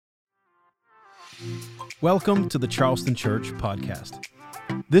Welcome to the Charleston Church podcast.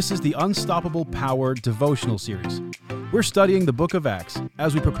 This is the Unstoppable Power devotional series. We're studying the book of Acts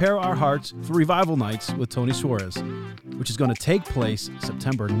as we prepare our hearts for Revival Nights with Tony Suarez, which is going to take place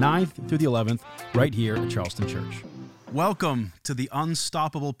September 9th through the 11th right here at Charleston Church. Welcome to the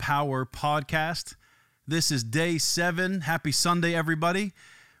Unstoppable Power podcast. This is day 7. Happy Sunday, everybody.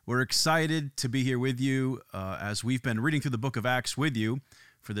 We're excited to be here with you as we've been reading through the book of Acts with you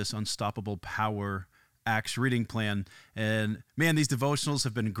for this Unstoppable Power Acts reading plan. And man, these devotionals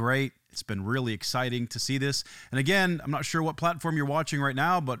have been great. It's been really exciting to see this. And again, I'm not sure what platform you're watching right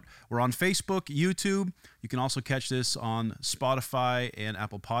now, but we're on Facebook, YouTube. You can also catch this on Spotify and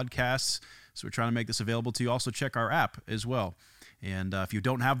Apple Podcasts. So we're trying to make this available to you. Also check our app as well. And if you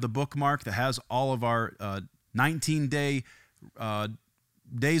don't have the bookmark that has all of our 19-day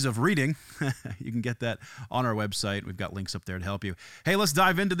days of reading, you can get that on our website. We've got links up there to help you. Hey, let's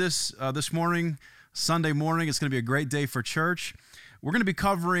dive into this this morning. Sunday morning. It's going to be a great day for church. We're going to be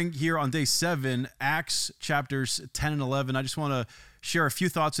covering here on day 7, Acts chapters 10 and 11. I just want to share a few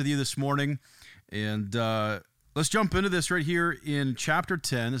thoughts with you this morning. And let's jump into this right here in chapter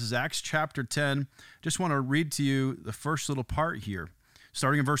 10. This is Acts chapter 10. Just want to read to you the first little part here,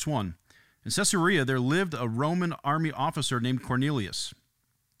 starting in verse 1. In Caesarea, there lived a Roman army officer named Cornelius,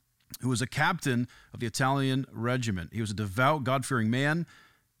 who was a captain of the Italian regiment. He was a devout, God-fearing man,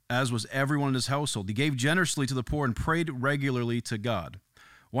 as was everyone in his household. He gave generously to the poor and prayed regularly to God.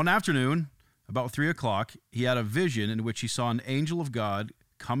 One afternoon, about 3 o'clock, he had a vision in which he saw an angel of God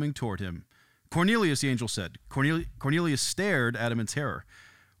coming toward him. "Cornelius," the angel said. Cornelius stared at him in terror.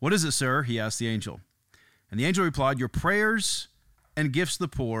 "What is it, sir?" he asked the angel. And the angel replied, "Your prayers and gifts to the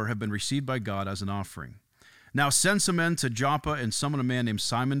poor have been received by God as an offering. Now send some men to Joppa and summon a man named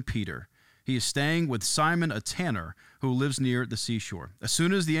Simon Peter. He is staying with Simon, a tanner, who lives near the seashore." As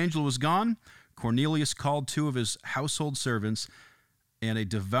soon as the angel was gone, Cornelius called 2 of his household servants and a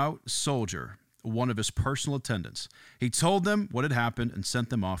devout soldier, one of his personal attendants. He told them what had happened and sent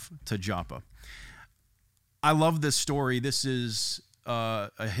them off to Joppa. I love this story. This is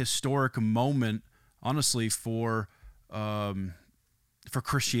a historic moment, honestly, for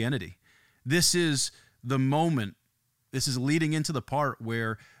Christianity. This is the moment. This is leading into the part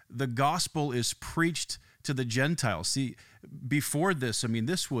where the gospel is preached to the Gentiles. See, before this,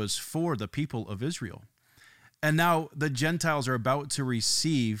 this was for the people of Israel. And now the Gentiles are about to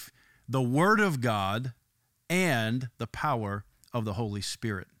receive the word of God and the power of the Holy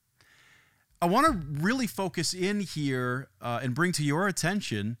Spirit. I want to really focus in here and bring to your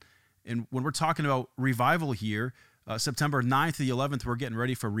attention, and when we're talking about revival here, September 9th to the 11th, we're getting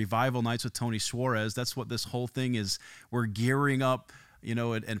ready for Revival Nights with Tony Suarez. That's what this whole thing is. We're gearing up,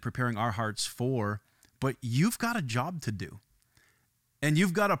 and preparing our hearts for. But you've got a job to do. And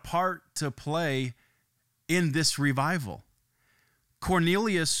you've got a part to play in this revival.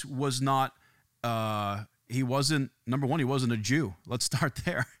 Cornelius was not, he wasn't a Jew. Let's start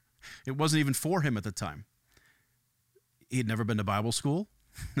there. It wasn't even for him at the time. He'd never been to Bible school.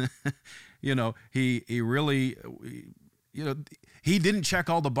 He really, he didn't check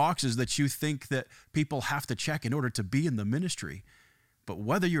all the boxes that you think that people have to check in order to be in the ministry. But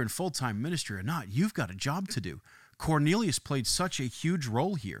whether you're in full-time ministry or not, you've got a job to do. Cornelius played such a huge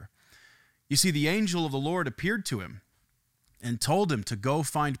role here. You see, the angel of the Lord appeared to him and told him to go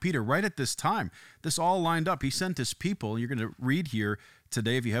find Peter right at this time. This all lined up. He sent his people, and you're going to read here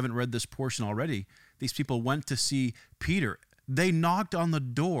today, if you haven't read this portion already, these people went to see Peter. They knocked on the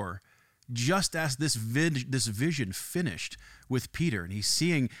door just as this vision finished with Peter, and he's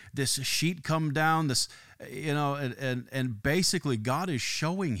seeing this sheet come down, and basically God is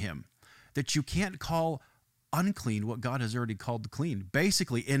showing him that you can't call unclean what God has already called clean,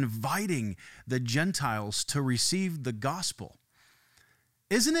 basically inviting the Gentiles to receive the gospel.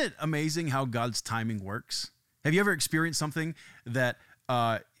 Isn't it amazing how God's timing works? Have you ever experienced something that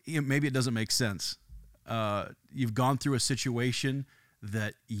maybe it doesn't make sense? You've gone through a situation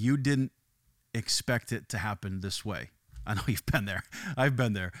that you didn't expect it to happen this way. I know you've been there. I've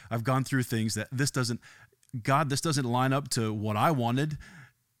been there. I've gone through things that this doesn't line up to what I wanted.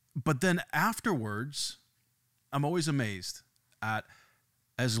 But then afterwards, I'm always amazed at,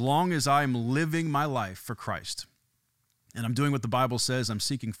 as long as I'm living my life for Christ and I'm doing what the Bible says, I'm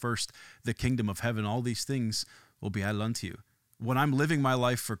seeking first the kingdom of heaven, all these things will be added unto you. When I'm living my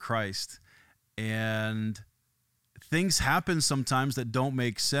life for Christ and things happen sometimes that don't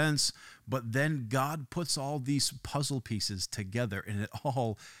make sense, but then God puts all these puzzle pieces together and it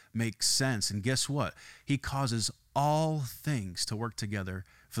all makes sense. And guess what? He causes all things to work together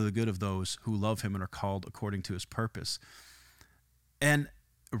for the good of those who love him and are called according to his purpose. And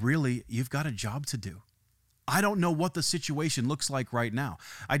really, you've got a job to do. I don't know what the situation looks like right now.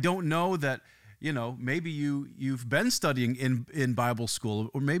 I don't know that, maybe you've been studying in Bible school,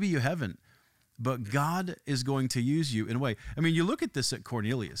 or maybe you haven't. But God is going to use you in a way. I mean, you look at this at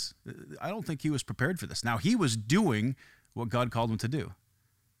Cornelius. I don't think he was prepared for this. Now, he was doing what God called him to do.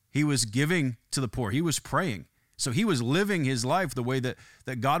 He was giving to the poor. He was praying. So he was living his life the way that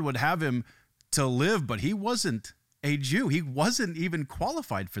God would have him to live, but he wasn't a Jew. He wasn't even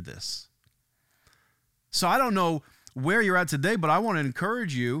qualified for this. So I don't know where you're at today, but I want to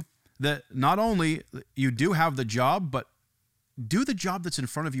encourage you that not only you do have the job, but do the job that's in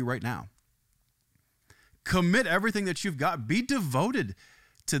front of you right now. Commit everything that you've got. Be devoted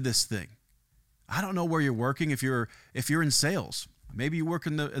to this thing. I don't know where you're working. If you're in sales, maybe you work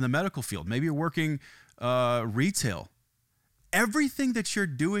in the medical field. Maybe you're working retail. Everything that you're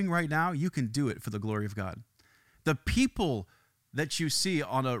doing right now, you can do it for the glory of God. The people that you see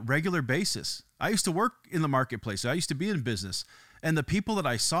on a regular basis. I used to work in the marketplace. I used to be in business. And the people that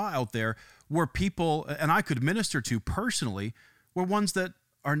I saw out there were people, and I could minister to personally, were ones that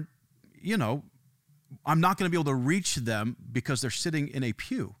are, I'm not going to be able to reach them because they're sitting in a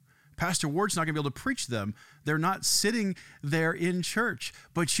pew. Pastor Ward's not going to be able to preach them. They're not sitting there in church.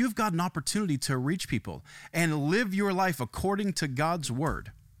 But you've got an opportunity to reach people and live your life according to God's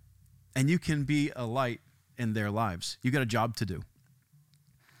word. And you can be a light in their lives. You got a job to do.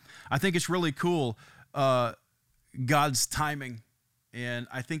 I think it's really cool, God's timing. And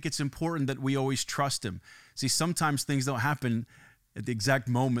I think it's important that we always trust him. See, sometimes things don't happen at the exact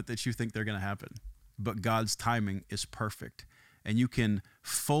moment that you think they're going to happen. But God's timing is perfect. And you can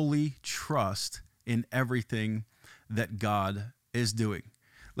fully trust in everything that God is doing.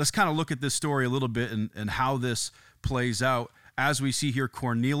 Let's kind of look at this story a little bit and how this plays out. As we see here,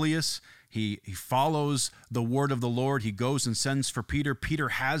 Cornelius, he follows the word of the Lord. He goes and sends for Peter. Peter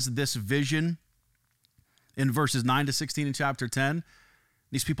has this vision in verses 9 to 16 in chapter 10.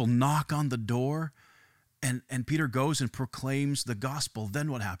 These people knock on the door, and Peter goes and proclaims the gospel.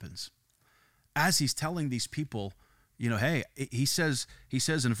 Then what happens? As he's telling these people, hey, he says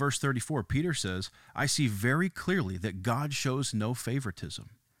in verse 34, Peter says, I see very clearly that God shows no favoritism.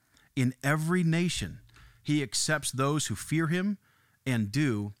 In every nation, he accepts those who fear him and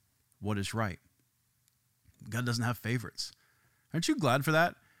do what is right. God doesn't have favorites. Aren't you glad for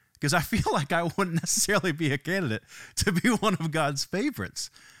that? Because I feel like I wouldn't necessarily be a candidate to be one of God's favorites.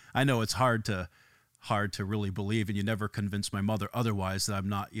 I know it's hard to really believe, and you never convince my mother otherwise that I'm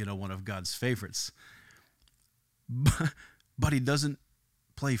not, one of God's favorites. But he doesn't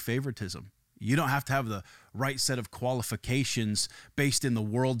play favoritism. You don't have to have the right set of qualifications based in the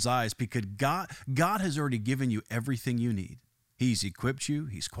world's eyes, because God has already given you everything you need. He's equipped you,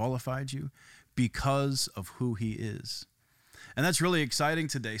 he's qualified you because of who he is. And that's really exciting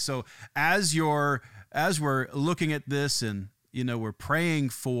today. So as we're looking at this and, we're praying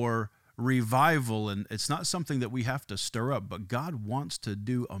for revival, and it's not something that we have to stir up, but God wants to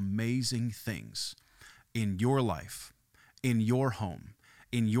do amazing things in your life, in your home,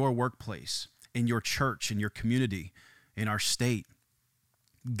 in your workplace, in your church, in your community, in our state.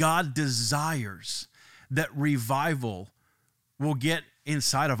 God desires that revival will get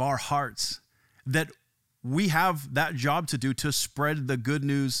inside of our hearts, that we have that job to do to spread the good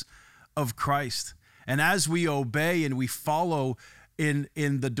news of Christ. And as we obey and we follow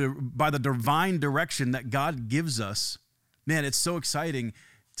by the divine direction that God gives us, man, it's so exciting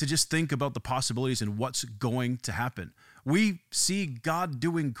to just think about the possibilities and what's going to happen. We see God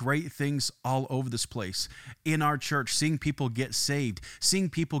doing great things all over this place in our church, seeing people get saved,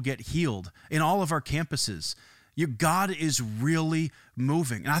 seeing people get healed in all of our campuses. God is really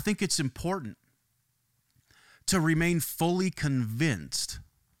moving. And I think it's important to remain fully convinced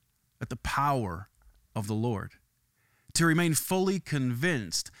at the power of the Lord, to remain fully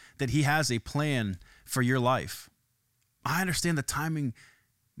convinced that he has a plan for your life. I understand the timing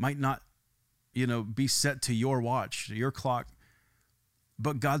might not, be set to your watch, to your clock,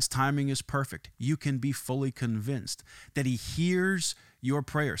 but God's timing is perfect. You can be fully convinced that he hears your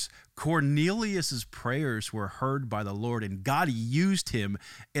prayers. Cornelius's prayers were heard by the Lord, and God used him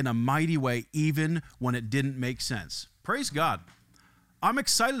in a mighty way, even when it didn't make sense. Praise God. I'm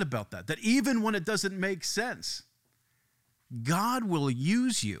excited about that even when it doesn't make sense, God will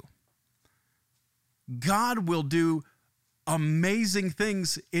use you. God will do amazing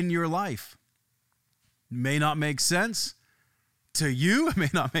things in your life. It may not make sense to you. It may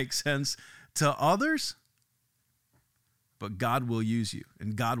not make sense to others. But God will use you,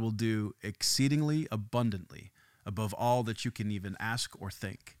 and God will do exceedingly abundantly above all that you can even ask or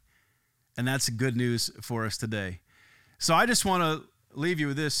think. And that's good news for us today. So I just want to leave you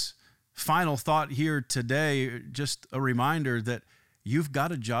with this final thought here today, just a reminder that you've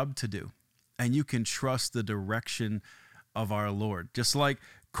got a job to do, and you can trust the direction of our Lord. Just like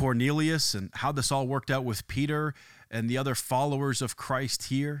Cornelius and how this all worked out with Peter and the other followers of Christ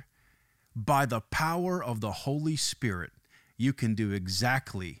here, by the power of the Holy Spirit, you can do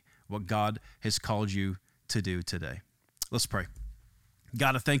exactly what God has called you to do today. Let's pray.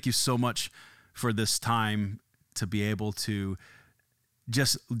 God, I thank you so much for this time to be able to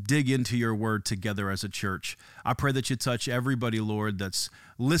just dig into your word together as a church. I pray that you touch everybody, Lord, that's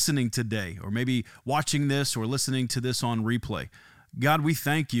listening today, or maybe watching this or listening to this on replay. God, we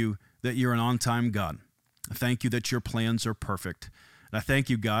thank you that you're an on-time God. I thank you that your plans are perfect. And I thank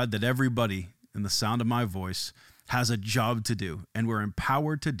you, God, that everybody in the sound of my voice has a job to do, and we're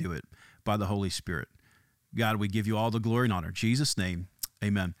empowered to do it by the Holy Spirit. God, we give you all the glory and honor. In Jesus' name,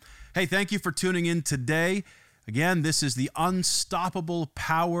 amen. Hey, thank you for tuning in today. Again, this is the Unstoppable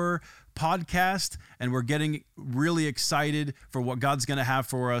Power podcast, and we're getting really excited for what God's going to have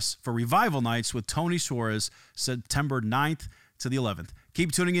for us for Revival Nights with Tony Suarez, September 9th to the 11th.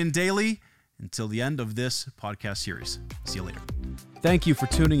 Keep tuning in daily until the end of this podcast series. See you later. Thank you for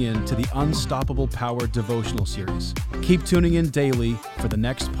tuning in to the Unstoppable Power devotional series. Keep tuning in daily for the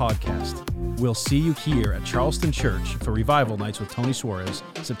next podcast. We'll see you here at Charleston Church for Revival Nights with Tony Suarez,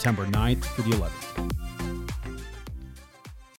 September 9th to the 11th.